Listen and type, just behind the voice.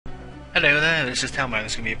Hello there, this is Talmire.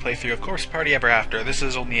 This is going to be a playthrough of Corpse Party Ever After. This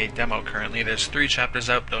is only a demo currently. There's 3 chapters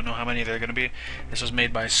out, don't know how many there are going to be. This was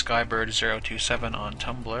made by Skybird027 on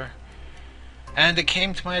Tumblr. And it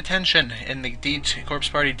came to my attention in the Corpse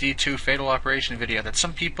Party D2 Fatal Operation video that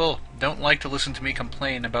some people don't like to listen to me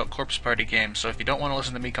complain about Corpse Party games. So if you don't want to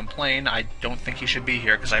listen to me complain, I don't think you should be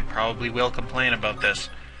here, because I probably will complain about this.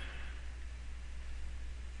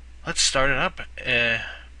 Let's start it up.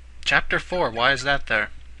 Chapter 4, why is that there?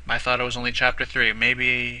 I thought it was only Chapter 3.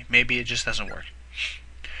 Maybe it just doesn't work.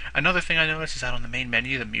 Another thing I noticed is that on the main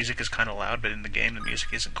menu the music is kind of loud, but in the game the music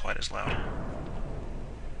isn't quite as loud.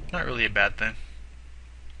 Not really a bad thing.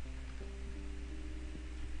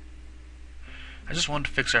 I just wanted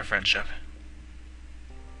to fix our friendship.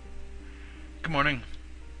 Good morning.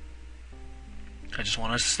 I just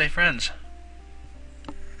want us to stay friends.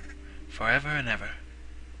 Forever and ever.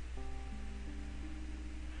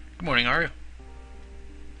 Good morning, Aru.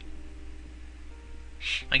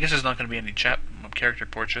 I guess there's not going to be any character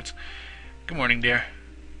portraits. Good morning, dear.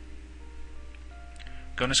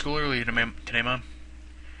 Going to school early today, Mom.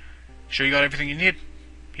 Sure you got everything you need?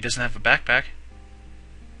 He doesn't have a backpack.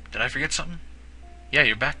 Did I forget something? Yeah,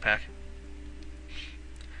 your backpack.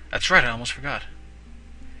 That's right, I almost forgot.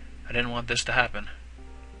 I didn't want this to happen.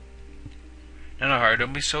 No, Haru,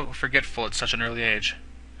 don't be so forgetful at such an early age.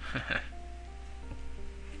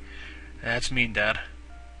 That's mean, Dad.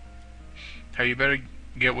 Haru, you better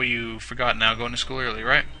get what you forgot now, going to school early,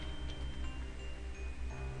 right?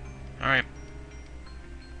 Alright.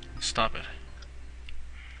 Stop it.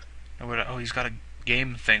 Oh, he's got a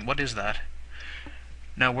game thing. What is that?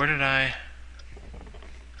 Now, where did I...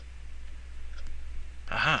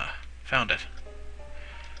 Aha. Found it.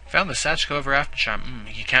 Found the Sachiko Ever After charm.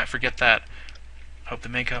 You can't forget that. Hope to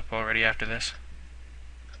make up already after this.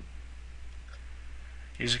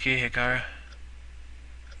 Yuzuki, Hikaru.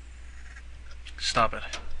 Stop it.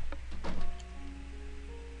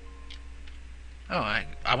 Oh, I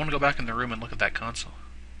want to go back in the room and look at that console.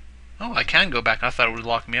 Oh, I can go back. I thought it would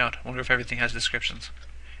lock me out. I wonder if everything has descriptions.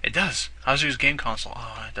 It does. Hazu's game console.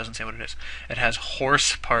 Oh, it doesn't say what it is. It has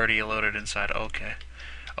Horse Party loaded inside. Okay.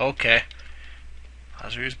 Okay.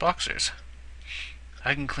 Hazu's boxers.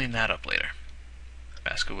 I can clean that up later.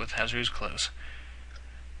 Basket with Hazu's clothes.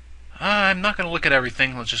 I'm not going to look at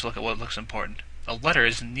everything. Let's just look at what looks important. A letter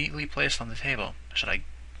is neatly placed on the table. Should I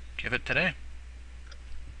give it today?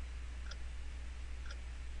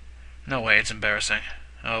 No way, it's embarrassing.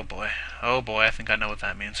 Oh boy, I think I know what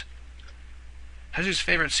that means. Hazu's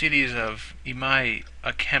favorite CDs of Imai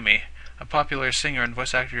Akemi, a popular singer and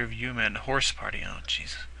voice actor of Yuma and Horse Party. Oh,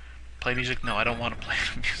 jeez. Play music? No, I don't want to play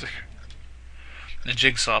music. The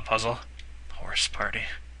jigsaw puzzle. Horse Party.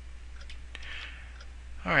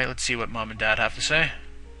 Alright, let's see what Mom and Dad have to say.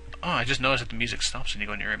 Oh, I just noticed that the music stops when you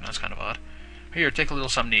go in your room. That's kind of odd. Here, take a little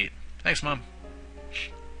something to eat. Thanks, Mom.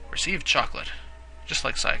 Received chocolate. Just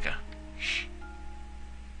like Saika.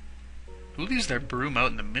 Who leaves their broom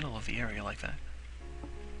out in the middle of the area like that?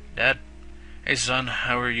 Dad? Hey, son.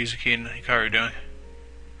 How are Yuzuki and Hikaru doing?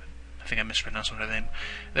 I think I mispronounced one of their name.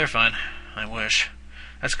 They're fine. I wish.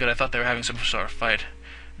 That's good. I thought they were having some sort of fight.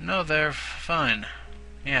 No, they're fine.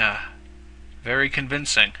 Yeah. Very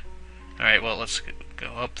convincing. Alright, well, let's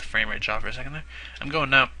go up the frame rate job for a second there. I'm going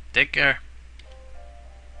now. Take care.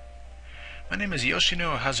 My name is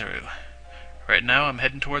Yoshino Hazaru. Right now I'm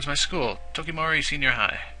heading towards my school, Tokimori Senior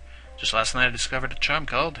High. Just last night I discovered a charm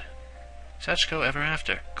called Sachiko Ever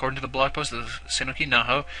After. According to the blog post of Senoki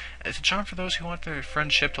Naho, it's a charm for those who want their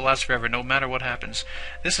friendship to last forever, no matter what happens.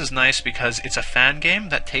 This is nice because it's a fan game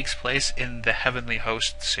that takes place in the Heavenly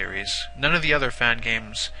Host series. None of the other fan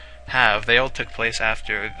games have. They all took place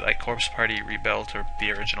after, like, Corpse Party Rebuilt or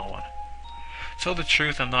the original one. To tell the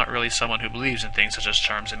truth, I'm not really someone who believes in things such as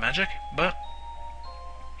charms and magic, but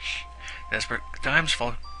desperate times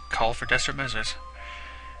call for desperate measures.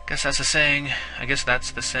 I guess that's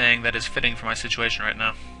the saying that is fitting for my situation right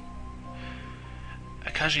now.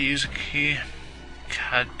 Akaji Yuzuki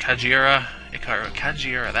Kajira Ikaru.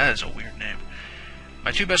 Kajira, that is a weird name.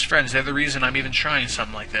 My 2 best friends, they're the reason I'm even trying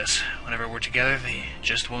something like this. Whenever we're together, they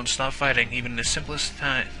just won't stop fighting, even in the simplest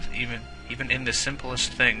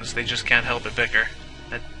things, they just can't help but bicker.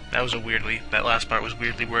 That last part was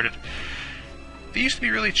weirdly worded. They used to be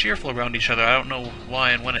really cheerful around each other. I don't know why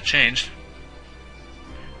and when it changed.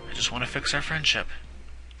 I just want to fix our friendship.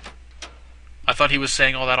 I thought he was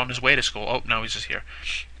saying all that on his way to school. Oh, no, he's just here.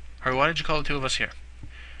 Haru, why did you call the 2 of us here?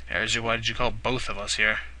 Arizu, why did you call both of us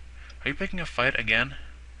here? Are you picking a fight again?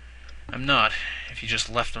 I'm not. If you just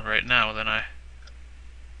left them right now, then I...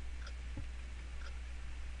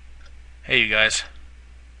 Hey, you guys.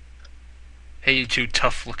 Hey, you two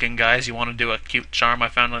tough-looking guys, you want to do a cute charm I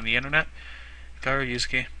found on the internet? Garu,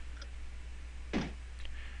 Yuzuki.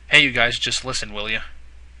 Hey, you guys, just listen, will you?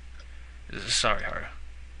 Sorry, Haru.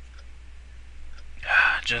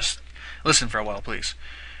 Just listen for a while, please.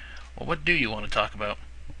 Well, what do you want to talk about?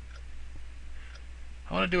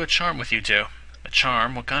 I want to do a charm with you two. A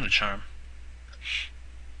charm? What kind of charm?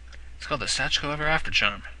 It's called the Sachiko Ever After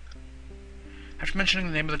charm. After mentioning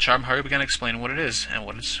the name of the charm, Haru began explaining what it is and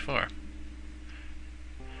what it's for.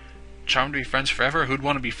 Charm to be friends forever? Who'd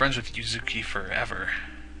want to be friends with Yuzuki forever?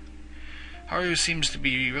 Haru seems to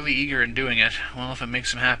be really eager in doing it. Well, if it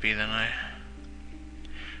makes him happy, then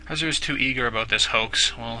Haru is too eager about this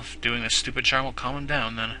hoax. Well, if doing this stupid charm will calm him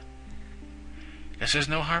down, then guess there's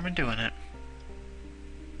no harm in doing it.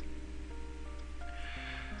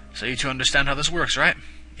 So you two understand how this works, right?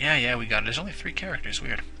 Yeah, we got it. There's only 3 characters.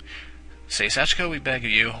 Weird. Say, Sachiko, we beg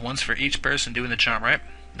of you, once for each person doing the charm, right?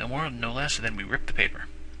 No more, no less, and then we rip the paper.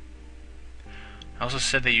 I also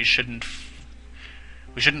said that we shouldn't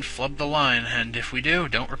flub the line, and if we do,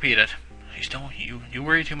 don't repeat it. Please don't. You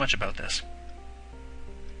worry too much about this.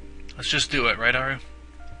 Let's just do it, right, Haru?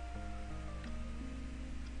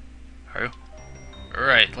 Haru?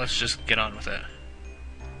 Alright, let's just get on with it.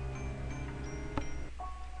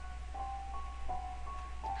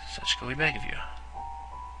 Sachiko, we beg of you.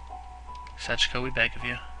 Sachiko, we beg of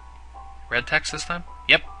you. Red text this time?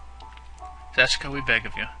 Yep. Sachiko, we beg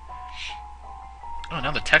of you. Oh,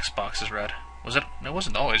 now the text box is red. Was it? It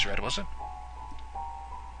wasn't always red, was it?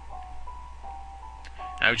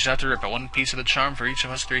 Now we just have to rip out one piece of the charm for each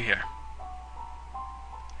of us 3 here.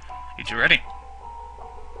 You two ready?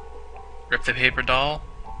 Rip the paper doll?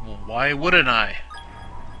 Well, why wouldn't I?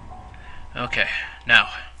 Okay, now,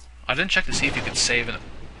 I didn't check to see if you could save in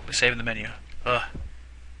the menu. Ugh.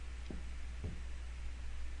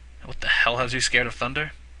 What the hell has you scared of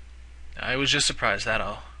thunder? I was just surprised,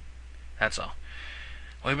 that's all.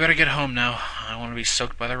 Well, we better get home now. I don't want to be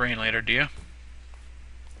soaked by the rain later, do you?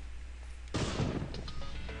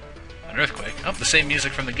 An earthquake. Oh, the same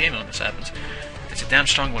music from the game when this happens. It's a damn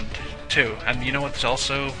strong one, too. And you know what's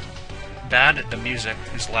also bad? The music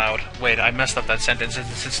is loud. Wait, I messed up that sentence.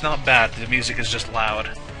 It's not bad, the music is just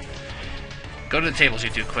loud. Go to the tables,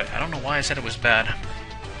 you two, quick. I don't know why I said it was bad.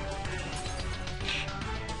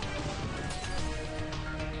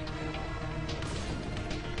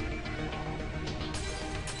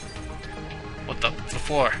 What the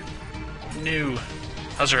floor? New.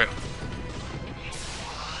 Hazaru.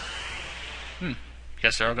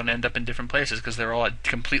 Guess they're all going to end up in different places because they're all at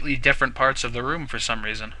completely different parts of the room for some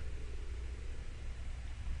reason.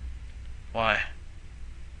 Why?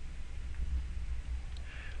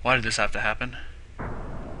 Why did this have to happen?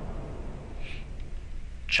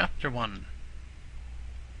 Chapter 1.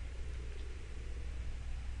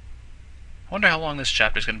 I wonder how long this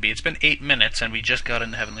chapter is going to be. It's been 8 minutes and we just got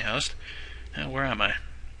into Heavenly Host. Where am I?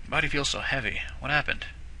 My body feels so heavy. What happened?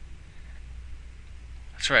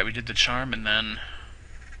 That's right, we did the charm and then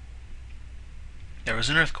there was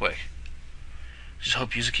an earthquake. Just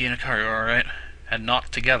hope Yuzuki and Hikaru are alright. And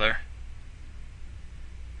not together.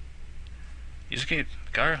 Yuzuki,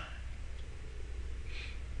 Hikaru?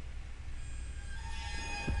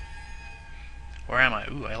 Where am I?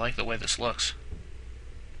 Ooh, I like the way this looks.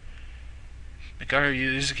 Hikaru,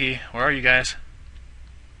 Yuzuki, where are you guys?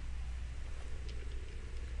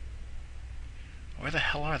 Where the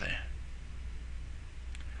hell are they?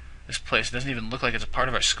 This place doesn't even look like it's a part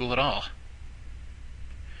of our school at all.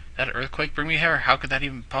 That earthquake bring me here? How could that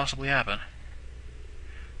even possibly happen?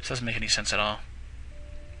 This doesn't make any sense at all.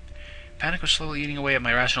 Panic was slowly eating away at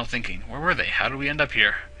my rational thinking. Where were they? How did we end up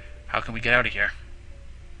here? How can we get out of here?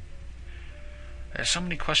 There are so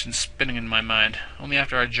many questions spinning in my mind. Only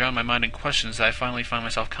after I drown my mind in questions that I finally find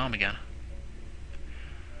myself calm again.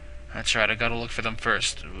 That's right, I gotta look for them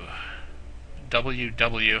first.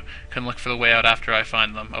 WW can look for the way out after I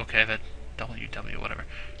find them. Okay, that WW, whatever.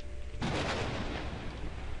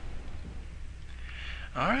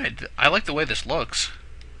 Alright, I like the way this looks.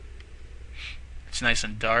 It's nice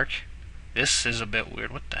and dark. This is a bit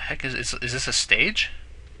weird. What the heck is this a stage?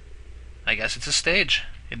 I guess it's a stage.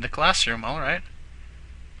 In the classroom, alright.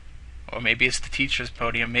 Or maybe it's the teacher's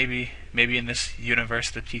podium. Maybe in this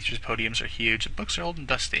universe the teacher's podiums are huge. The books are old and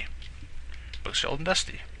dusty. Books are old and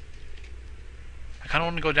dusty. I kinda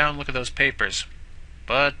want to go down and look at those papers.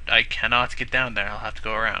 But I cannot get down there. I'll have to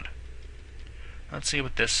go around. Let's see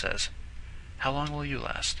what this says. How long will you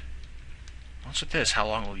last? What's with this? How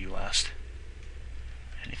long will you last?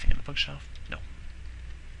 Anything in the bookshelf? No.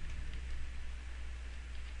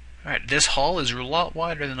 Alright, this hall is a lot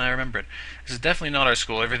wider than I remembered. This is definitely not our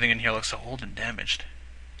school. Everything in here looks so old and damaged.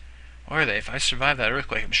 Where are they? If I survived that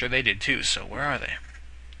earthquake, I'm sure they did too, so where are they?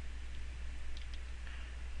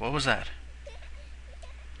 What was that?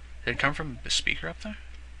 Did it come from the speaker up there?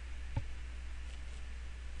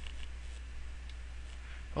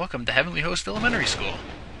 Welcome to Heavenly Host Elementary School.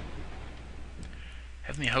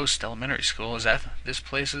 Heavenly Host Elementary School, is that this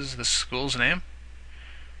school's name?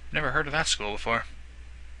 Never heard of that school before.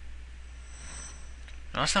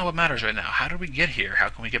 No, that's not what matters right now. How did we get here? How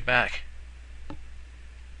can we get back?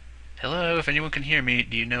 Hello, if anyone can hear me,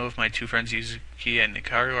 do you know if my two friends Yuzuki and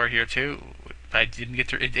Hikaru are here too? I didn't get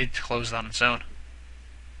through. It closed on its own.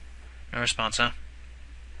 No response, huh?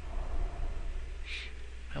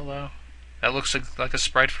 Hello. That looks like a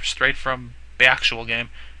sprite straight from the actual game.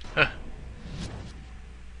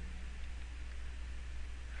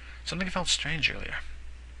 Something felt strange earlier.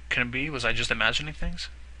 Can it be? Was I just imagining things?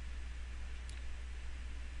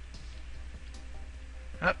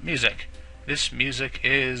 Music. This music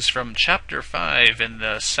is from Chapter 5 in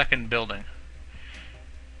the second building.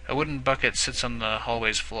 A wooden bucket sits on the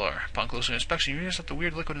hallway's floor. Upon closer inspection, you realize that the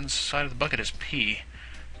weird liquid inside of the bucket is pee.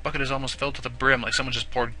 The bucket is almost filled to the brim, like someone just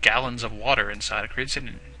poured gallons of water inside. It creates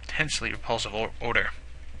an intensely repulsive odor.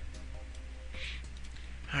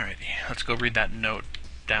 Alrighty, let's go read that note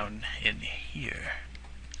down in here.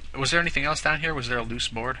 Was there anything else down here? Was there a loose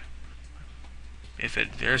board?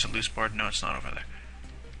 There's a loose board, no, it's not over there.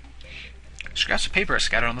 Scraps of paper are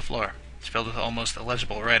scattered on the floor. It's filled with almost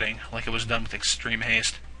illegible writing, like it was done with extreme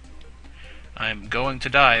haste. I'm going to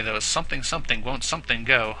die, though something won't something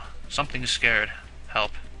go. Something's scared.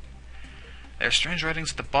 Help. There are strange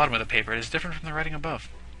writings at the bottom of the paper. It is different from the writing above.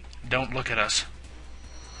 Don't look at us.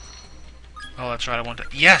 Oh, that's right, I want to...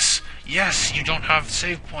 Yes! Yes! You don't have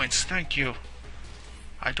save points. Thank you.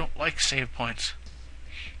 I don't like save points.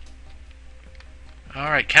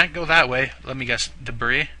 Alright, can't go that way. Let me guess.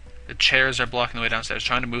 Debris? The chairs are blocking the way downstairs.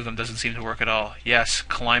 Trying to move them doesn't seem to work at all. Yes,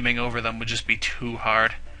 climbing over them would just be too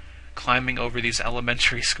hard. Climbing over these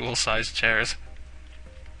elementary school-sized chairs.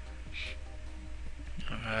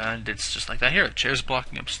 And it's just like that here. Chairs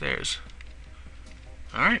blocking upstairs.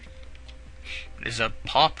 Alright. There's a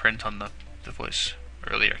paw print on the voice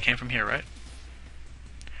earlier. It came from here, right?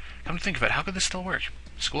 Come to think of it, how could this still work?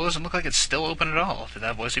 School doesn't look like it's still open at all. Did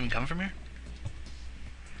that voice even come from here?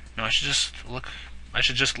 No, I should just look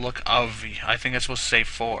of. I think it's supposed to say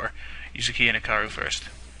for Yuzuki and Hikaru first.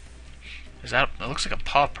 It looks like a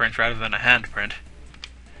paw print rather than a hand print.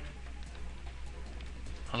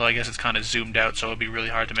 Although I guess it's kind of zoomed out, so it would be really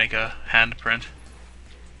hard to make a hand print.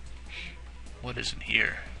 What is in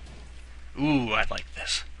here? Ooh, I like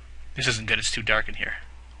this. This isn't good, it's too dark in here.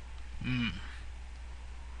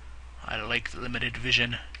 I like limited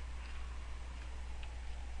vision.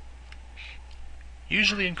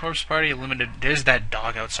 Usually in Corpse Party, there's that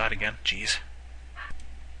dog outside again. Jeez.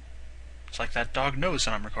 It's like that dog knows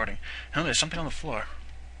that I'm recording. Oh, there's something on the floor.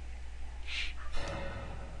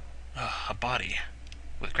 A body.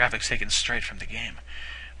 With graphics taken straight from the game.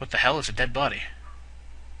 What the hell is a dead body?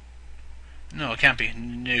 No, it can't be.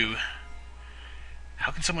 No.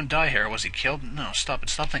 How can someone die here? Was he killed? No, stop it.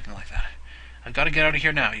 Stop thinking like that. I've got to get out of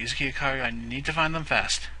here now. Yuzuki, Hikaru, I need to find them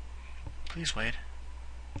fast. Please wait.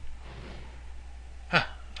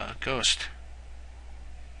 A ghost.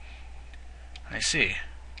 I see.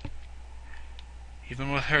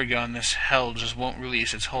 Even with her gone, this hell just won't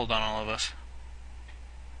release its hold on all of us.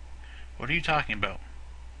 What are you talking about?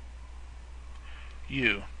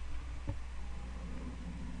 You.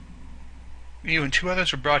 You and two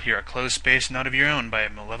others were brought here, a closed space not of your own, by a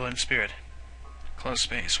malevolent spirit. Closed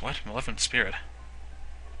space? What? Malevolent spirit?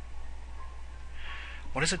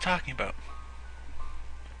 What is it talking about?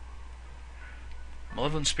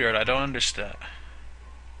 Malevolent spirit, I don't understand.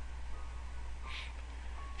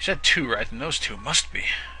 You said two, right? And those two must be.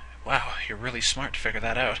 Wow, you're really smart to figure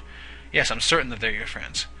that out. Yes, I'm certain that they're your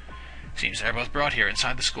friends. Seems they're both brought here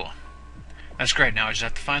inside the school. That's great, now I just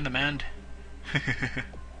have to find them and...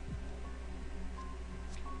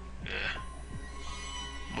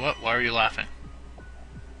 What? Why are you laughing?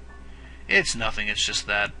 It's nothing, it's just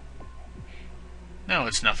that... No,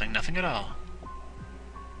 it's nothing. Nothing at all.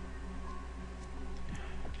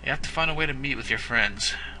 You have to find a way to meet with your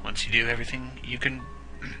friends. Once you do everything you can...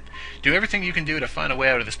 do everything you can do to find a way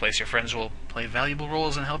out of this place, your friends will play valuable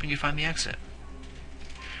roles in helping you find the exit.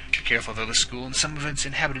 Be careful though, the school and some of its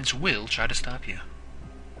inhabitants will try to stop you.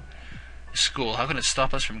 The school, how can it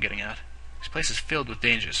stop us from getting out? This place is filled with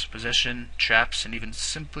dangers. Possession, traps, and even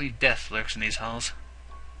simply death lurks in these halls.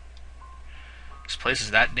 This place is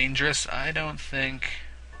that dangerous? I don't think...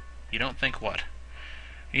 You don't think what?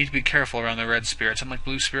 You need to be careful around the red spirits. Unlike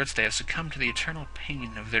blue spirits, they have succumbed to the eternal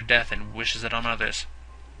pain of their death and wishes it on others.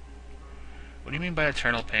 What do you mean by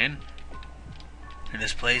eternal pain? In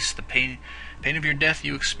this place, the pain of your death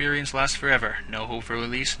you experience lasts forever. No hope for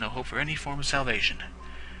release, no hope for any form of salvation.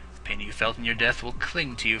 The pain you felt in your death will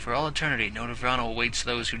cling to you for all eternity. No nirvana awaits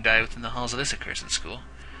those who die within the halls of this accursed school.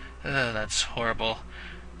 That's horrible.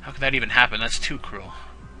 How could that even happen? That's too cruel.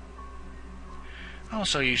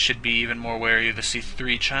 Also, you should be even more wary of the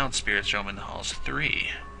 3 child spirits roaming the halls.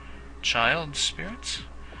 3 child spirits?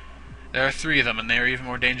 There are 3 of them, and they are even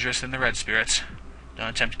more dangerous than the red spirits. Don't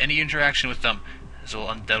attempt any interaction with them. This will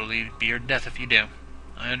undoubtedly be your death if you do.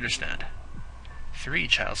 I understand. 3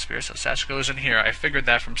 child spirits, so Sachiko isn't here. I figured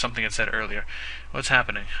that from something it said earlier. What's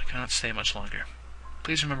happening? I cannot stay much longer.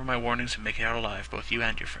 Please remember my warnings and make it out alive, both you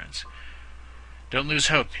and your friends. Don't lose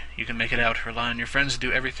hope. You can make it out. Rely on your friends to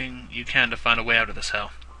do everything you can to find a way out of this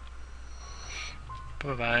hell.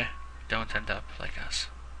 Bye-bye. Don't end up like us.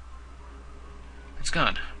 It's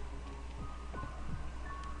gone.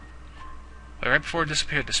 But right before it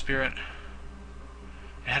disappeared, the spirit...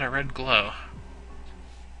 It had a red glow.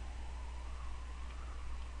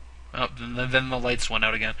 Oh, then the lights went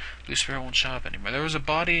out again. Blue spirit won't show up anymore. There was a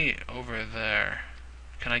body over there.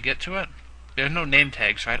 Can I get to it? There's no name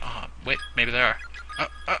tags, right? Oh, wait, maybe there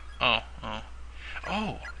are.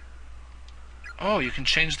 Oh, you can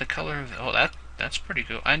change the color of the... Oh, that's pretty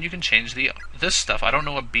cool. And you can change this stuff. I don't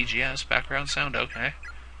know what BGS, background sound, okay.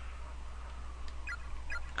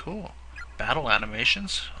 Cool. Battle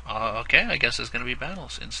animations? Okay, I guess there's gonna be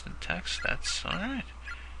battles. Instant text, that's alright.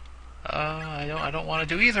 I don't want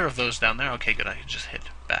to do either of those down there. Okay, good, I can just hit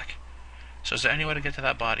back. So is there any way to get to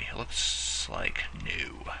that body? It looks like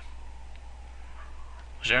no.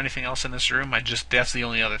 Was there anything else in this room? That's the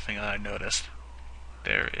only other thing that I noticed.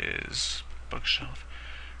 There is bookshelf.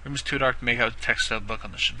 Room is too dark to make out text of books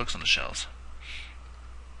on the shelves.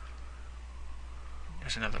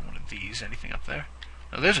 There's another one of these. Anything up there?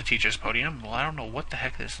 Oh, there's a teacher's podium. Well, I don't know what the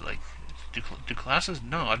heck this is. Like, do classes?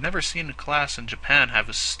 No, I've never seen a class in Japan have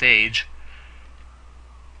a stage.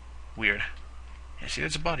 Weird. Yeah, see,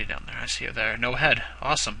 there's a body down there. I see it there. No head.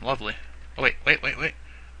 Awesome. Lovely. Oh, wait.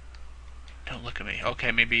 Don't look at me.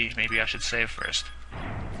 Okay, maybe I should save first.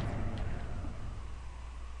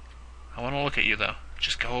 I want to look at you, though.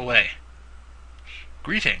 Just go away.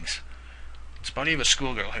 Greetings. It's the body of a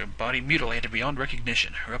schoolgirl. Her body mutilated beyond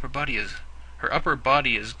recognition. Her upper body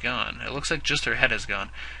is gone. It looks like just her head is gone,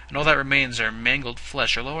 and all that remains are mangled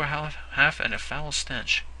flesh, her lower half, and a foul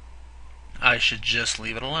stench. I should just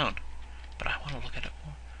leave it alone. But I want to look at it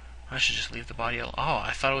more. I should just leave the body alone. Oh,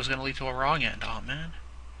 I thought it was going to lead to a wrong end. Oh, man.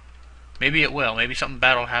 Maybe it will. Maybe something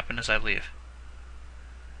bad will happen as I leave.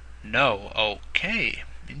 No. Okay.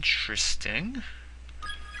 Interesting.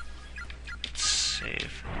 Let's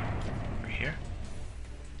save. Over here.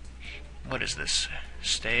 What is this?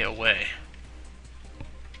 Stay away.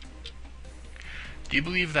 Do you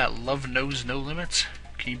believe that love knows no limits?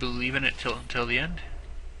 Can you believe in it till the end?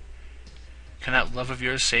 Can that love of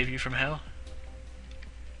yours save you from hell?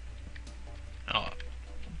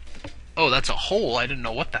 Oh, that's a hole. I didn't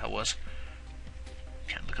know what that was.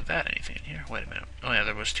 Can't look at that. Anything in here? Wait a minute. Oh yeah,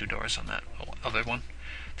 there was 2 doors on that other one.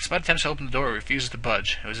 Despite attempts to open the door, it refuses to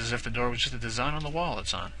budge. It was as if the door was just a design on the wall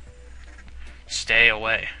it's on. Stay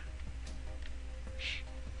away.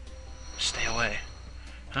 Stay away.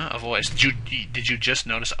 Huh? A voice. Did you just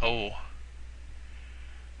notice? Oh.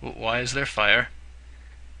 Why is there fire?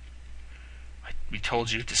 We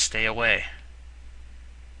told you to stay away.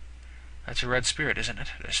 That's a red spirit, isn't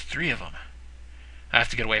it? There's 3 of them. I have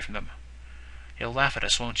to get away from them. You'll laugh at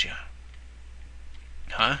us, won't you?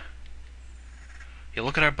 Huh? You'll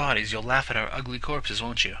look at our bodies, you'll laugh at our ugly corpses,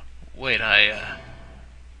 won't you? Wait, I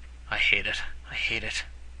hate it. I hate it.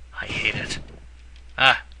 I hate it.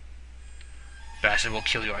 Ah! Bastard, we'll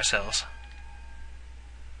kill you ourselves.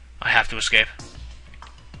 I have to escape.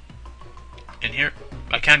 In here?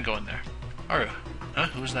 I can go in there. Aru. Huh?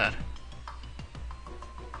 Who's that?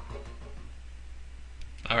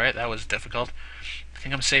 Alright, that was difficult. I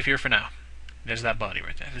think I'm safe here for now. There's that body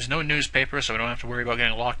right there. There's no newspaper, so we don't have to worry about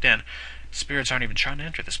getting locked in. Spirits aren't even trying to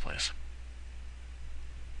enter this place.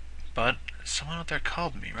 But someone out there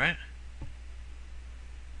called me, right?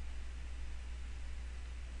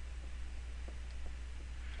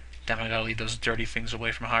 Damn, I gotta leave those dirty things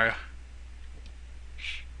away from Haru.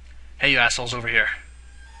 Hey, you assholes over here.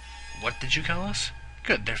 What did you call us?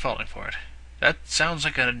 Good, they're falling for it. That sounds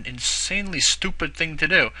like an insanely stupid thing to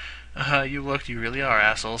do. You really are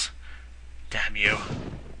assholes. Damn you.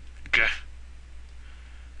 Gah.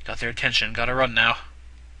 Got their attention, gotta run now.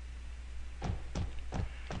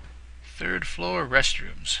 3rd floor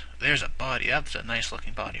restrooms. There's a body. That's a nice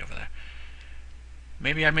looking body over there.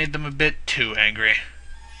 Maybe I made them a bit too angry.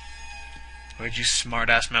 Where'd you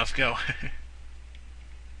smart-ass mouth go?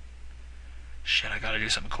 Shit, I gotta do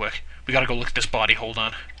something quick. We gotta go look at this body, hold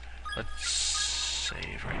on. Let's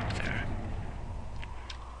save right there.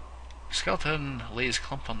 Skeleton lays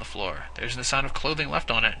clumped on the floor. There isn't a sign of clothing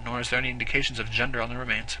left on it, nor is there any indications of gender on the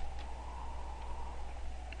remains.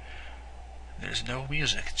 There's no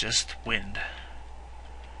music, just wind.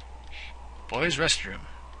 Boys' restroom.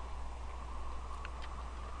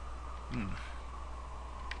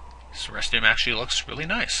 This restroom actually looks really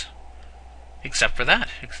nice. Except for that.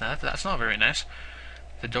 That's not very nice.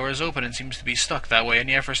 The door is open and seems to be stuck that way.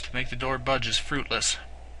 Any efforts to make the door budge is fruitless.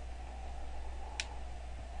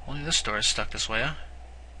 Only this door is stuck this way, huh?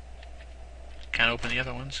 Can't open the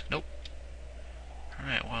other ones. Nope.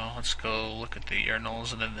 Alright, well, let's go look at the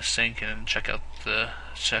urinals and then the sink and check and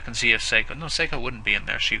see if Seiko... No, Seiko wouldn't be in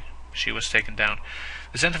there. She was taken down.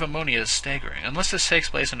 The scent of ammonia is staggering. Unless this takes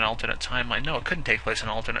place in an alternate timeline. No, it couldn't take place in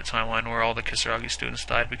an alternate timeline where all the Kisaragi students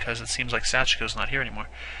died, because it seems like Sachiko's not here anymore.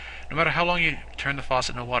 No matter how long you turn the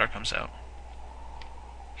faucet, no water comes out.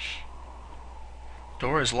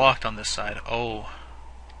 Door is locked on this side. Oh.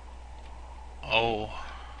 Oh,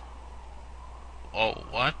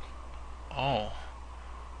 what? Oh.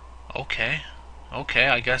 Okay,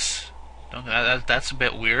 I guess... That's a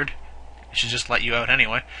bit weird. It should just let you out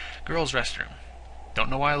anyway. Girls' restroom. Don't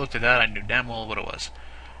know why I looked at that. I knew damn well what it was.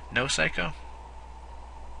 No Seiko?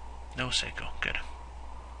 No Seiko. Good.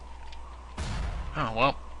 Oh,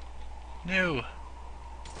 well. No.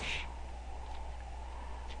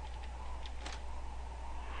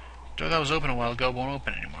 Door that was open a while ago won't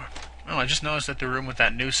open anymore. Oh, I just noticed that the room with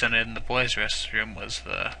that noose in it in the boys' restroom was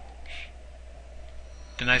the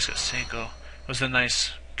nice Seiko. Was the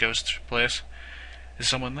nice ghost place. Is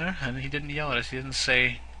someone there? And he didn't yell at us. He didn't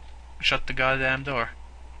say, shut the goddamn door.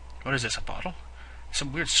 What is this, a bottle?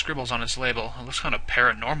 Some weird scribbles on its label. It looks kind of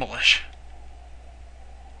paranormal-ish.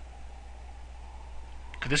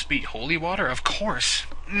 Could this be holy water? Of course.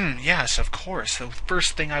 Yes, of course. The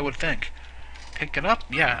first thing I would think. Pick it up?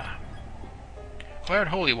 Yeah. Acquired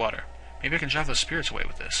holy water. Maybe I can drive the spirits away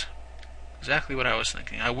with this. Exactly what I was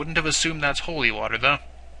thinking. I wouldn't have assumed that's holy water, though.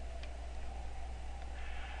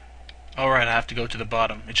 Alright, I have to go to the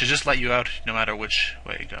bottom. It should just let you out no matter which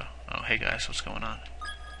way you go. Oh, hey guys, what's going on?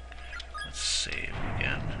 Let's save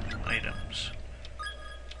again. Items.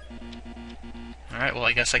 Alright, well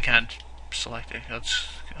I guess I can't select it.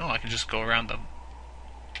 Oh, I can just go around them.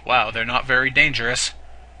 Wow, they're not very dangerous.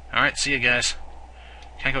 Alright, see you guys.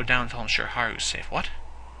 Can't go down until I'm sure Haru's safe. What?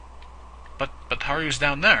 But Haru's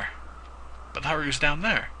down there. But Haru's down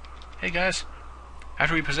there. Hey guys.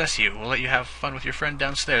 After we possess you, we'll let you have fun with your friend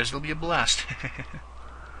downstairs. It'll be a blast.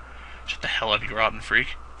 Shut the hell up, you rotten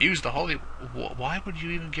freak. Use the holy... Why would you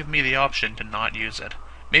even give me the option to not use it?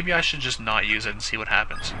 Maybe I should just not use it and see what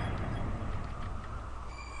happens.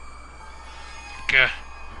 Gah.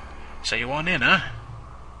 So you want in, huh?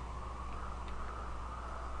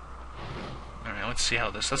 Alright, let's see how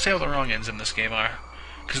the wrong ends in this game are.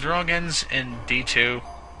 Because the wrong ends in D2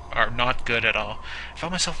 are not good at all. I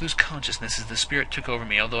felt myself lose consciousness as the spirit took over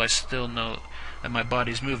me, although I still know that my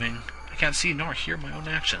body's moving. I can't see nor hear my own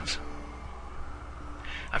actions.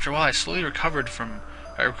 After a while, I slowly recovered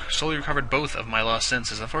both of my lost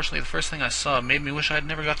senses. Unfortunately, the first thing I saw made me wish I had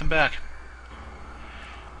never got them back.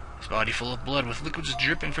 His body full of blood, with liquids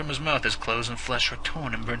dripping from his mouth. His clothes and flesh were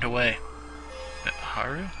torn and burnt away.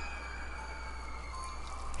 Haru?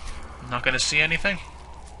 Not gonna see anything?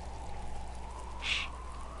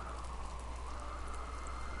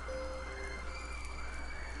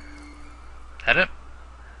 That it?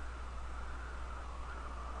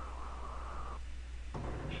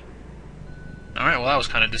 Alright, well that was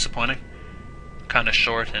kind of disappointing. Kind of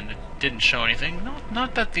short, and it didn't show anything.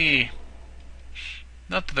 Not that the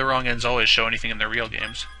wrong ends always show anything in the real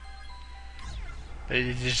games. But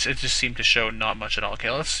it just seemed to show not much at all.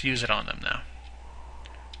 Okay, let's use it on them now.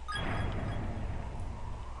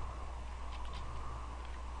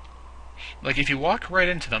 Like, if you walk right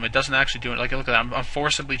into them, it doesn't actually do it. Like, look at that. I'm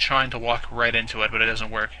forcibly trying to walk right into it, but it doesn't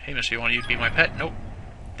work. Hey, mister, you want to be my pet? Nope.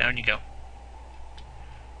 Down you go.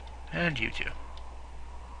 And you too.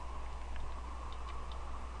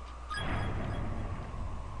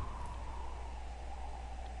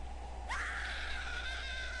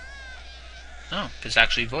 Oh, there's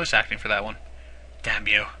actually voice acting for that one. Damn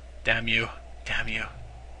you. Damn you. Damn you.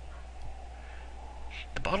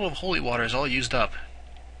 The bottle of holy water is all used up.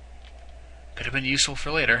 Could have been useful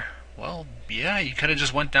for later. Well, yeah, you could have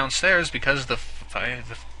just went downstairs because the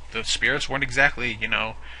spirits weren't exactly, you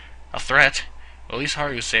know, a threat. Well, at least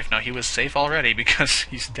Haru's safe now. He was safe already because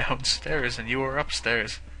he's downstairs and you were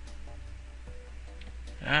upstairs.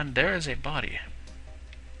 And there is a body.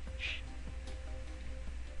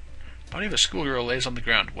 Body of a schoolgirl lays on the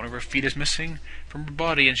ground. One of her feet is missing from her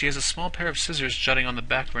body, and she has a small pair of scissors jutting on the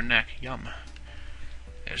back of her neck. Yum.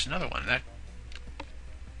 There's another one.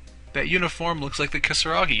 That uniform looks like the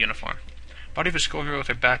Kisaragi uniform. Body of a schoolgirl with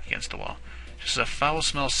her back against the wall. Just a foul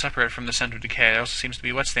smell separate from the scent of decay. There also seems to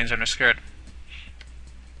be wet stains on her skirt.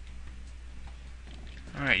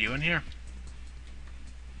 Alright, you in here?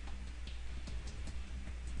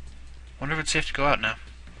 Wonder if it's safe to go out now.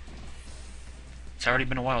 It's already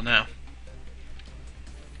been a while now.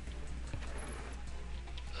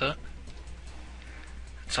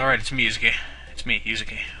 It's alright, it's me, Yuzuki. It's me,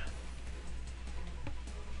 Yuzuki.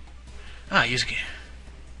 Ah, Yuzuki.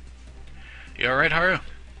 You alright, Haru?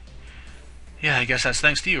 Yeah, I guess that's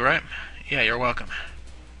thanks to you, right? Yeah, you're welcome.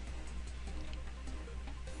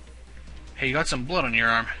 Hey, you got some blood on your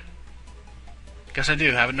arm. Guess I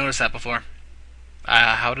do, haven't noticed that before.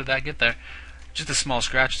 How did that get there? Just a small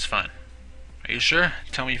scratch, it's fine. Are you sure?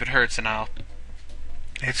 Tell me if it hurts and I'll...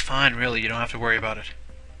 It's fine, really, you don't have to worry about it.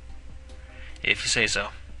 If you say so.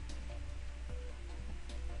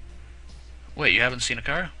 Wait, you haven't seen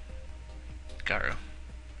Akaru? Akaru?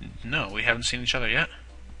 No, we haven't seen each other yet.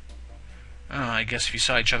 Oh, I guess if you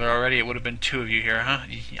saw each other already, it would have been two of you here, huh?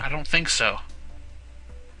 I don't think so.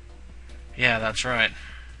 Yeah, that's right.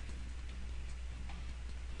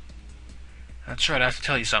 That's right, I have to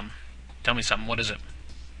tell you something. Tell me something, what is it?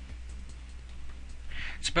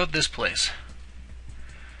 It's about this place.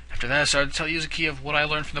 After that, I started to tell Yuzuki of what I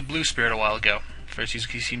learned from the Blue Spirit a while ago. First,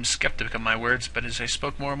 Yuzuki seemed skeptical of my words, but as I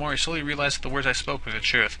spoke more and more, he slowly realized that the words I spoke were the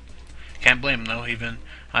truth. Can't blame him, though. Even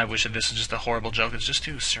I wish that this is just a horrible joke. It's just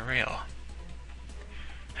too surreal.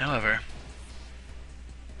 However,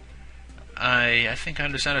 I think I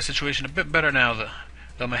understand our situation a bit better now,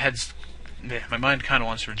 though my mind kind of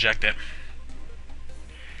wants to reject it.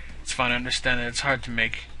 It's fine, I understand that it's hard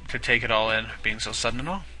to take it all in, being so sudden and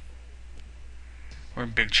all. We're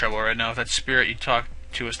in big trouble right now. If that spirit you talked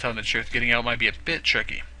to is telling the truth, getting out might be a bit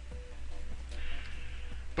tricky.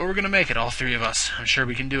 But we're gonna make it, all three of us. I'm sure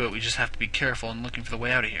we can do it. We just have to be careful in looking for the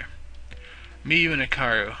way out of here. Me, you, and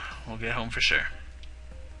Akaru will get home for sure.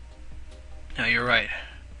 Now, you're right.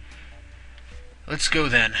 Let's go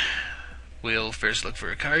then. We'll first look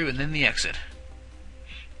for Akaru and then the exit.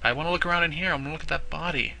 I want to look around in here. I want to look at that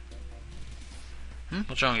body.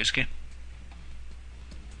 What's wrong, Yusuke?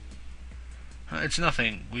 It's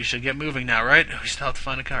nothing. We should get moving now, right? We still have to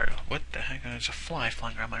find Akaru. What the heck? There's a fly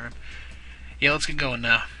flying around my room. Yeah, let's get going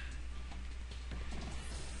now.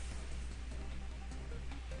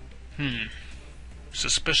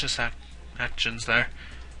 Suspicious actions there.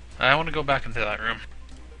 I want to go back into that room.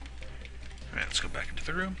 Alright, let's go back into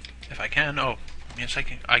the room. If I can. Oh, yes, I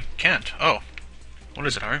can. I can't. Oh. What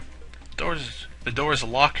is it, Haru? The door is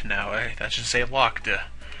locked now. That should say locked. It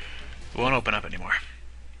won't open up anymore.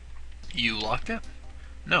 You locked it?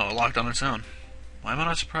 No, it locked on its own. Why am I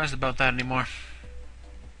not surprised about that anymore?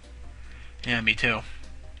 Yeah, me too.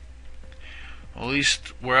 Well, at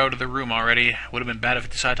least we're out of the room already. Would have been bad if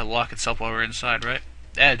it decided to lock itself while we're inside, right?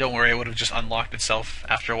 Don't worry, it would have just unlocked itself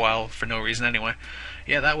after a while for no reason anyway.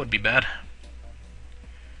 Yeah, that would be bad.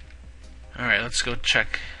 Alright, let's go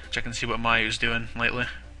check and see what Mayu's doing lately.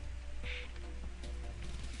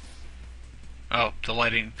 Oh, the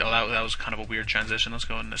lighting. Oh, that was kind of a weird transition. Let's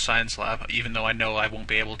go in the science lab, even though I know I won't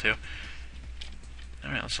be able to.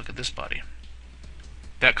 Alright, let's look at this body.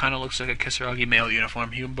 That kind of looks like a Kisaragi male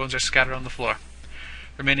uniform. Human bones are scattered on the floor.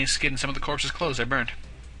 Remaining skin and some of the corpse's clothes are burned.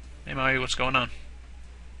 Hey, Mayu, what's going on?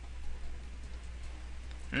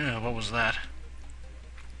 Yeah, what was that?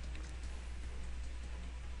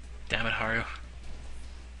 Damn it, Haru.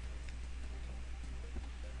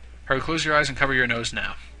 Haru, close your eyes and cover your nose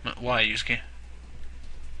now. Why, Yusuke?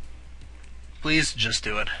 Please, just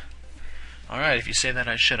do it. Alright, if you say that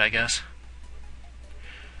I should, I guess.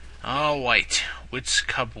 All white. Wits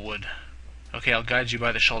cubwood. Okay, I'll guide you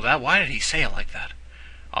by the shoulder. Why did he say it like that?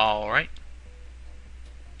 Alright.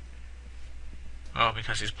 Oh,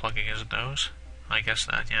 because he's plugging his nose? I guess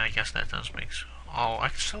that does make sense. Oh, I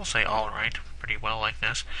can still say alright pretty well like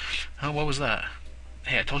this. Oh, what was that?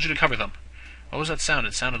 Hey, I told you to cover them. What was that sound?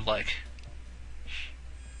 It sounded like...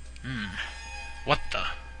 What the...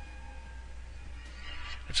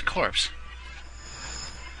 It's a corpse.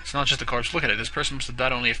 It's not just a corpse. Look at it. This person must have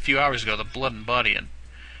died only a few hours ago. The blood and body and...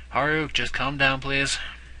 Haru, just calm down, please.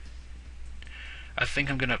 I think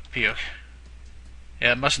I'm gonna puke.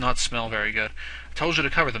 Yeah, it must not smell very good. I told you to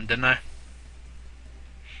cover them, didn't I?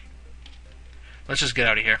 Let's just get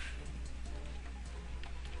out of here.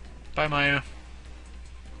 Bye, Mayu.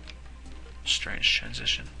 Strange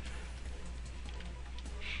transition.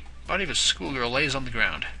 The body of a schoolgirl lays on the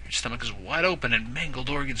ground. Her stomach is wide open and mangled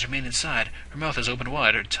organs remain inside. Her mouth is opened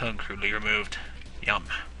wide, her tongue crudely removed. Yum.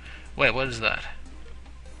 Wait, what is that?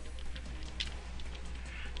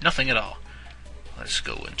 Nothing at all. Let's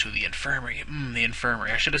go into the infirmary. The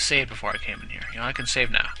infirmary. I should have saved before I came in here. You know, I can save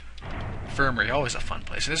now. Infirmary, always a fun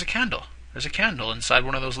place. There's a candle. There's a candle inside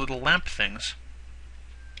one of those little lamp things.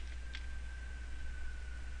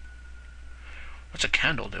 What's a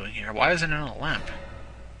candle doing here? Why isn't it in a lamp?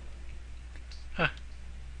 Huh.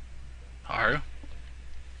 Haru?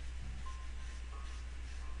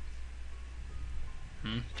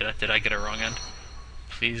 Did I get it wrong end?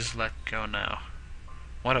 Please let go now.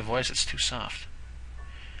 What a voice, it's too soft.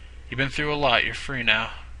 You've been through a lot, you're free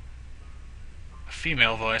now. A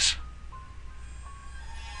female voice.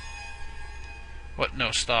 What?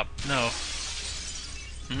 No, stop. No.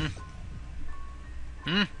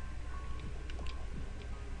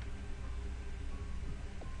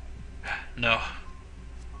 No.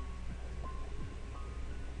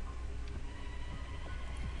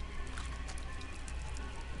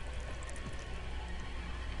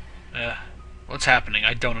 What's happening?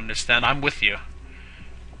 I don't understand. I'm with you.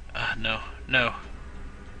 No. No.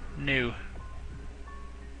 New.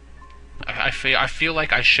 I feel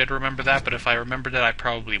like I should remember that, but if I remembered it, I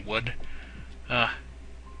probably would. Hey,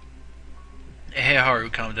 Haru,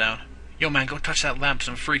 calm down. Yo, man, go touch that lamp.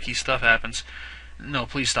 Some freaky stuff happens. No,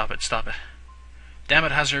 please stop it. Stop it. Damn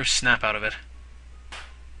it, Hazaru, snap out of it.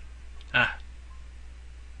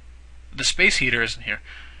 The space heater isn't here.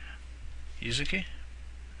 Yuzuki?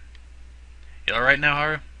 You alright now,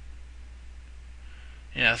 Haru?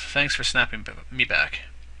 Yeah, thanks for snapping me back.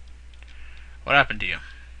 What happened to you?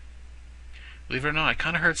 Believe it or not, I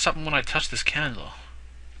kinda heard something when I touched this candle.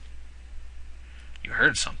 You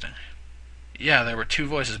heard something? Yeah, there were two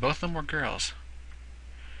voices. Both of them were girls.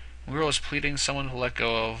 One girl was pleading someone to let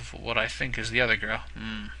go of what I think is the other girl.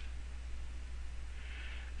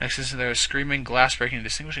 Next instant there was screaming, glass breaking, and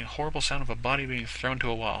distinguishing horrible sound of a body being thrown to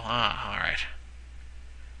a wall. Alright.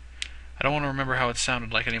 I don't want to remember how it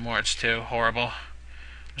sounded like anymore. It's too horrible.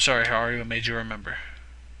 I'm sorry, Haru, I made you remember.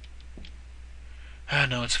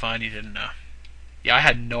 No, it's fine. You didn't know. Yeah, I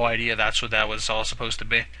had no idea that's what that was all supposed to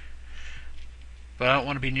be. But I don't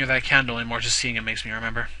want to be near that candle anymore. Just seeing it makes me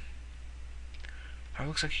remember. It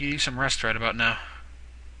looks like you need some rest right about now.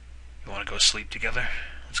 You want to go sleep together?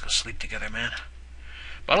 Let's go sleep together, man.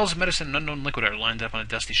 Bottles of medicine and unknown liquid are lined up on a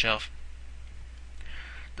dusty shelf.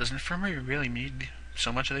 Does an infirmary really need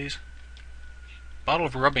so much of these? Bottle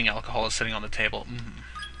of rubbing alcohol is sitting on the table.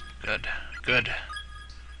 Good. Good.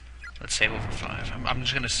 Let's save over 5. I'm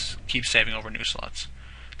just going to keep saving over new slots.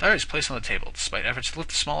 Diary is placed on the table. Despite efforts to lift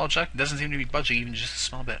the small object, it doesn't seem to be budging even just a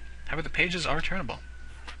small bit. However, the pages are turnable.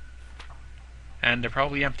 And they're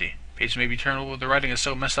probably empty. Pages may be turnable, but the writing is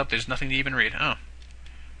so messed up there's nothing to even read. Oh.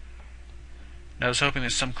 I was hoping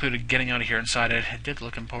there's some clue to getting out of here inside it. It did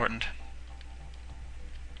look important.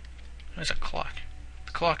 There's a clock.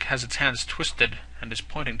 The clock has its hands twisted and is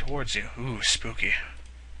pointing towards you. Ooh, spooky.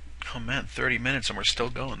 Oh man, 30 minutes and we're still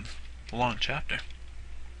going. A long chapter.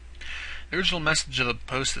 The original message of the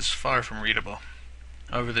post is far from readable.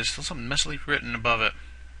 However, there's still something messily written above it.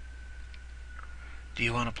 Do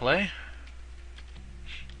you want to play?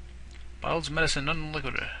 Bottles of medicine, none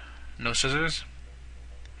liquid. No scissors?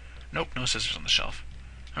 Nope, no scissors on the shelf.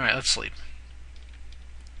 Alright, let's sleep.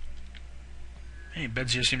 Hey,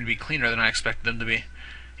 beds here seem to be cleaner than I expected them to be.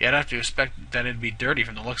 Yeah, I'd have to expect that it'd be dirty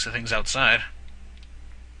from the looks of things outside.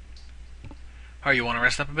 How, you want to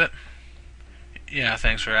rest up a bit? Yeah,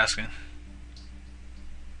 thanks for asking.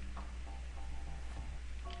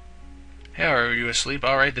 Hey, are you asleep?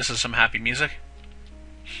 Alright, this is some happy music.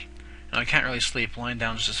 No, I can't really sleep. Lying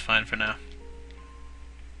down's just fine for now.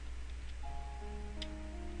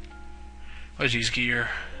 Oh, Yuzuki,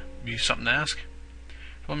 you something to ask?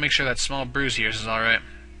 I want to make sure that small bruise of yours is alright.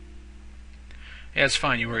 Yeah, it's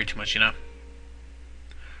fine. You worry too much, you know.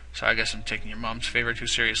 So I guess I'm taking your mom's favor too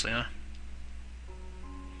seriously, huh?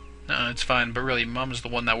 No, it's fine, but really, mom's the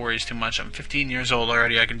one that worries too much. I'm 15 years old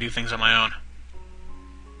already. I can do things on my own.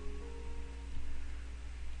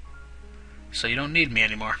 So you don't need me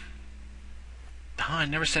anymore. Huh, I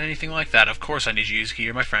never said anything like that. Of course I need you, Yuzuki.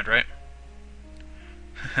 You're my friend, right?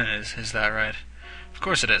 Is that right? Of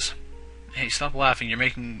course it is. Hey, stop laughing. You're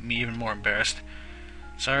making me even more embarrassed.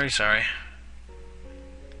 Sorry. Thanks,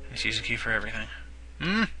 Yuzuki, for everything.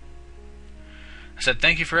 I said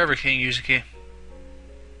thank you for everything, Yuzuki.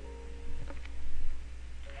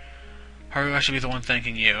 Haru, I should be the one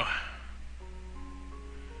thanking you.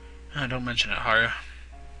 Don't mention it, Haru.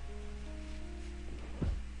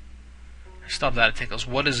 Stop that, it tickles.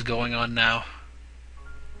 What is going on now?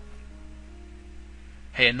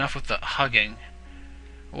 Hey, enough with the hugging.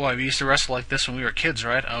 Why, we used to wrestle like this when we were kids,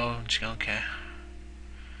 right? Oh, okay.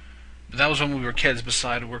 But that was when we were kids.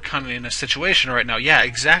 Besides, we're kind of in a situation right now. Yeah,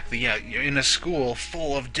 exactly. Yeah, you're in a school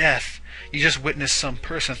full of death. You just witnessed some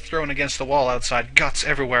person thrown against the wall outside, guts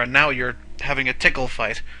everywhere, and now you're having a tickle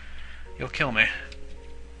fight. You'll kill me.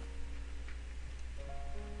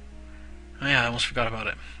 Oh yeah, I almost forgot about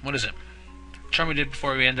it. What is it? Charm we did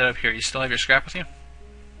before we ended up here. You still have your scrap with you?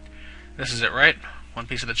 This is it, right? One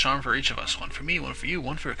piece of the charm for each of us. One for me, one for you,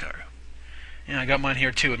 one for Hikaru. Yeah, I got mine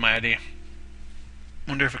here too with my ID.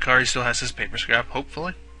 Wonder if Hikaru still has his paper scrap,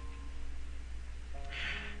 hopefully.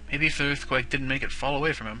 Maybe if the earthquake didn't make it fall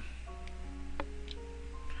away from him.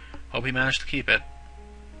 Hope he managed to keep it.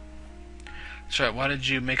 That's right, why did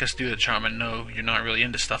you make us do the charm? And no, you're not really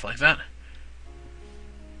into stuff like that.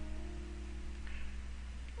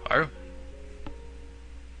 Haru?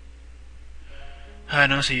 I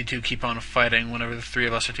know, so you two keep on fighting whenever the three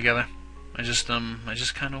of us are together. I just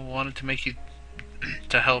kind of wanted to make you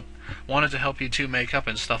wanted to help you two make up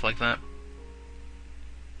and stuff like that.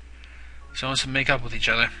 So I want to make up with each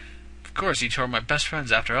other. Of course, you two are my best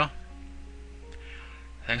friends after all.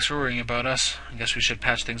 Thanks for worrying about us. I guess we should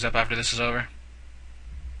patch things up after this is over.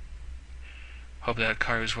 Hope that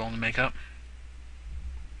Hikaru's willing to make up.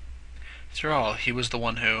 After all, he was the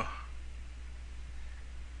one who...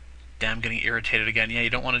 Damn, getting irritated again. Yeah, you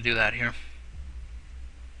don't want to do that here.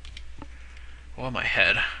 Oh, my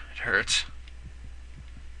head. It hurts.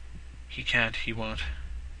 He can't. He won't.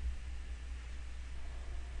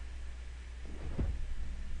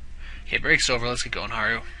 Okay, break's over. Let's get going,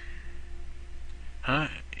 Haru. Huh?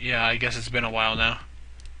 Yeah, I guess it's been a while now.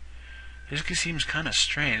 Izuki seems kind of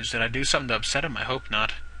strange. Did I do something to upset him? I hope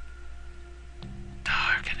not.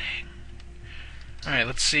 Darkening. Alright,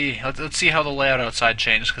 let's see. Let's see how the layout outside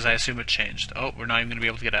changed, because I assume it changed. Oh, we're not even going to be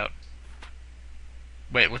able to get out.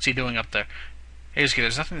 Wait, what's he doing up there? Hey, Izuki,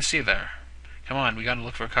 there's nothing to see there. Come on, we gotta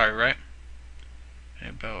look for Hikaru, right?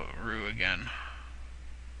 About Rue again.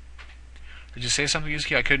 Did you say something,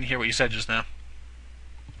 Izuki? I couldn't hear what you said just now.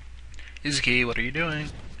 Izuki, what are you doing?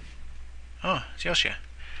 Oh, it's Yoshia.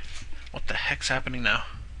 What the heck's happening now?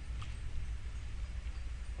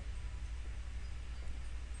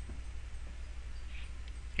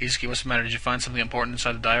 Izuki, what's the matter? Did you find something important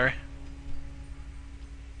inside the diary?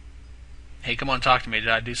 Hey, come on, talk to me. Did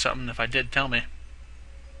I do something? If I did, tell me.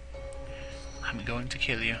 I'm going to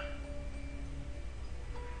kill you.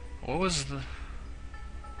 What was the...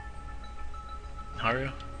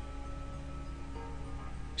 Haru?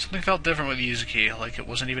 Something felt different with Yuzuki, like it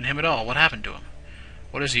wasn't even him at all. What happened to him?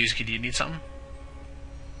 What is it, Yuzuki? Do you need something?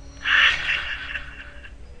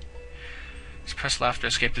 Suppressed laughter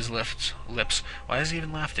escaped his lips. Why is he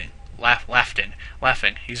even laughing? Laughing.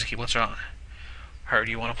 Yuzuki, what's wrong? Haru,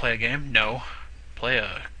 do you want to play a game? No. Play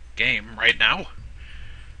a game right now?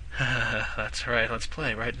 That's right, let's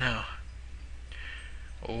play right now.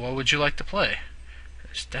 What would you like to play?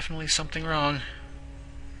 There's definitely something wrong.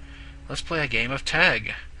 Let's play a game of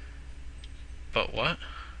tag. But what?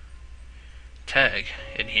 Tag.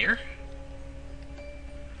 In here?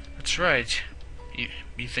 That's right.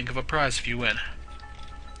 You think of a prize if you win.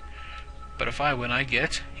 But if I win,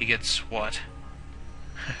 he gets what?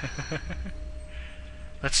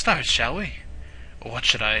 Let's start, shall we? What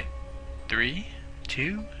should I... 3,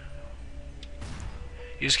 2...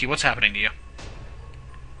 Yuzuki, what's happening to you?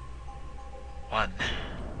 1.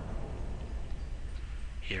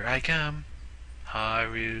 Here I come.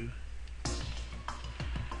 Haru.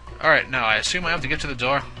 Alright, now I assume I have to get to the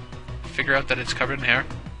door. Figure out that it's covered in hair.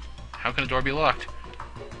 How can a door be locked?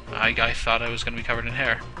 I thought I was going to be covered in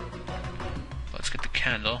hair. Let's get the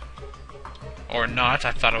candle. Or not,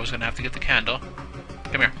 I thought I was going to have to get the candle.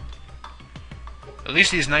 Come here. At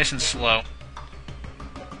least he's nice and slow.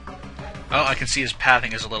 Oh, I can see his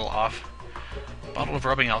pathing is a little off. A bottle of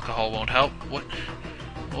rubbing alcohol won't help. What?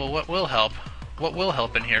 Well, what will help? What will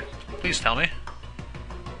help in here? Please tell me.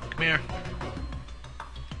 Come here.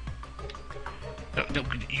 No,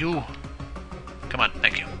 you. Come on,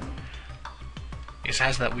 thank you. It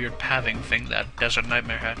has that weird pathing thing that Desert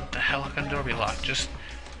Nightmare had. What the hell can the door be locked? Just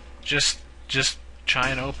try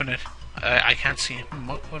and open it. I can't see him.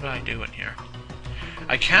 What would I do in here?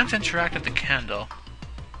 I can't interact with the candle.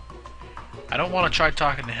 I don't want to try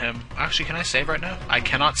talking to him. Actually, can I save right now? I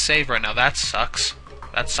cannot save right now. That sucks.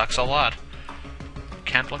 That sucks a lot.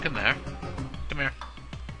 Can't look in there. Come here.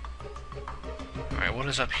 Alright, what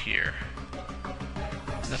is up here?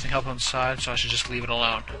 Nothing helpful inside, so I should just leave it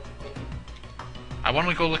alone. I want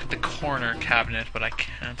to go look at the corner cabinet, but I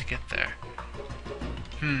can't get there.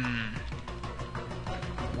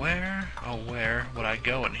 Where would I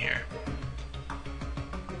go in here?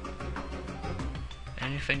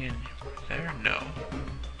 Anything in there? No.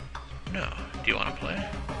 No. Do you want to play?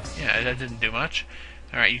 Yeah, that didn't do much.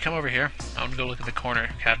 Alright, you come over here. I want to go look at the corner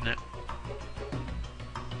cabinet.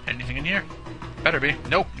 Anything in here? Better be.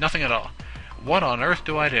 Nope, nothing at all. What on earth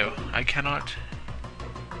do I do? I cannot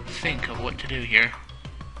think of what to do here.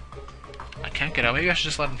 I can't get out. Maybe I should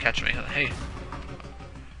just let him catch me. Hey.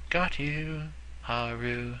 Got you,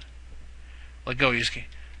 Haru. Let go, Yuzuki.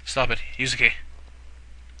 Stop it, Yuzuki.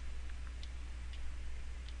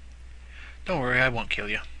 Don't worry, I won't kill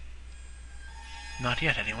you. Not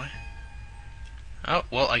yet, anyway. Oh,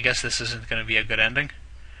 well, I guess this isn't going to be a good ending.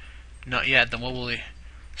 Not yet, then what will he...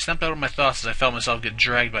 Snapped out of my thoughts as I felt myself get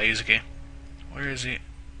dragged by Yuzuki. Where is he?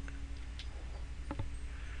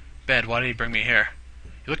 Bed, why did he bring me here?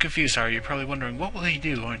 You look confused, Haru. You're probably wondering, what will he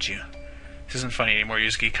do, aren't you? This isn't funny anymore,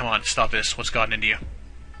 Yuzuki. Come on, stop this. What's gotten into you?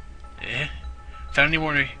 Eh? Without any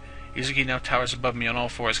warning, Yuzuki now towers above me on all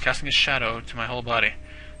fours, casting a shadow to my whole body.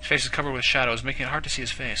 His face is covered with shadows, making it hard to see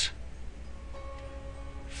his face.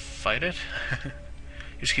 Fight it?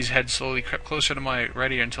 Yuzuki's head slowly crept closer to my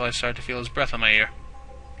right ear until I started to feel his breath on my ear.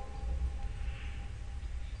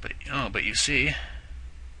 But you see...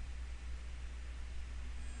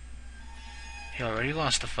 He already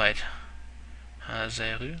lost the fight.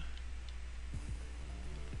 Hazeru?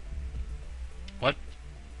 What?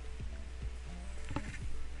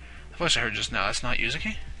 The voice I heard just now, that's not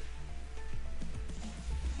Yuzuki?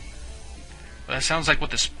 Well, that sounds like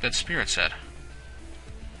what that spirit said.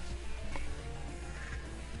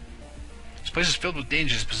 This place is filled with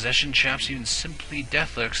dangers, possession, traps, even simply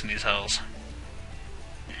death lurks in these hells.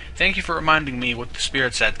 Thank you for reminding me what the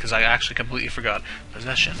spirit said, because I actually completely forgot.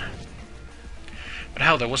 Possession. But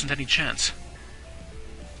hell, there wasn't any chance.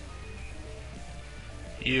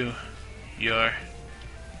 You're...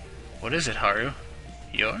 What is it, Haru?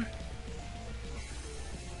 You're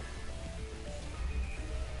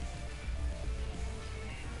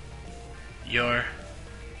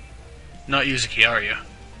not Yuzuki, are you?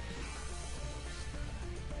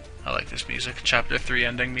 I like this music. Chapter 3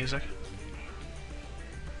 ending music.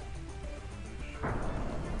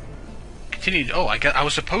 Continued. Oh, I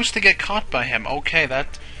was supposed to get caught by him. Okay,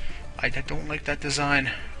 I don't like that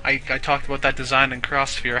design. I talked about that design in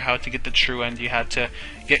Crossfire, how to get the true end. You had to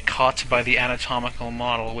get caught by the anatomical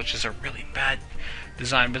model, which is a really bad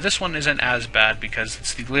design. But this one isn't as bad because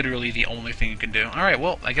it's literally the only thing you can do. Alright,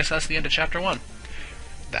 well, I guess that's the end of Chapter 1.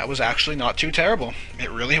 That was actually not too terrible. It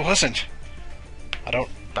really wasn't. I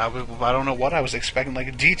don't know what I was expecting.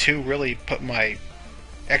 Like, D2 really put my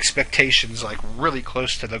expectations, like, really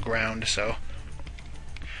close to the ground, so...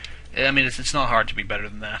 I mean, it's not hard to be better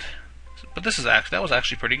than that. But that was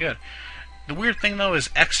actually pretty good. The weird thing, though, is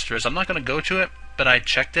extras. I'm not going to go to it, but I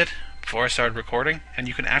checked it before I started recording, and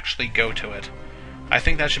you can actually go to it. I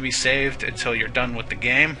think that should be saved until you're done with the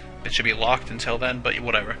game. It should be locked until then, but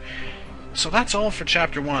whatever. So that's all for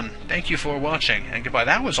Chapter 1. Thank you for watching, and goodbye.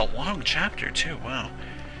 That was a long chapter, too. Wow.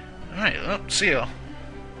 Alright, well, see you.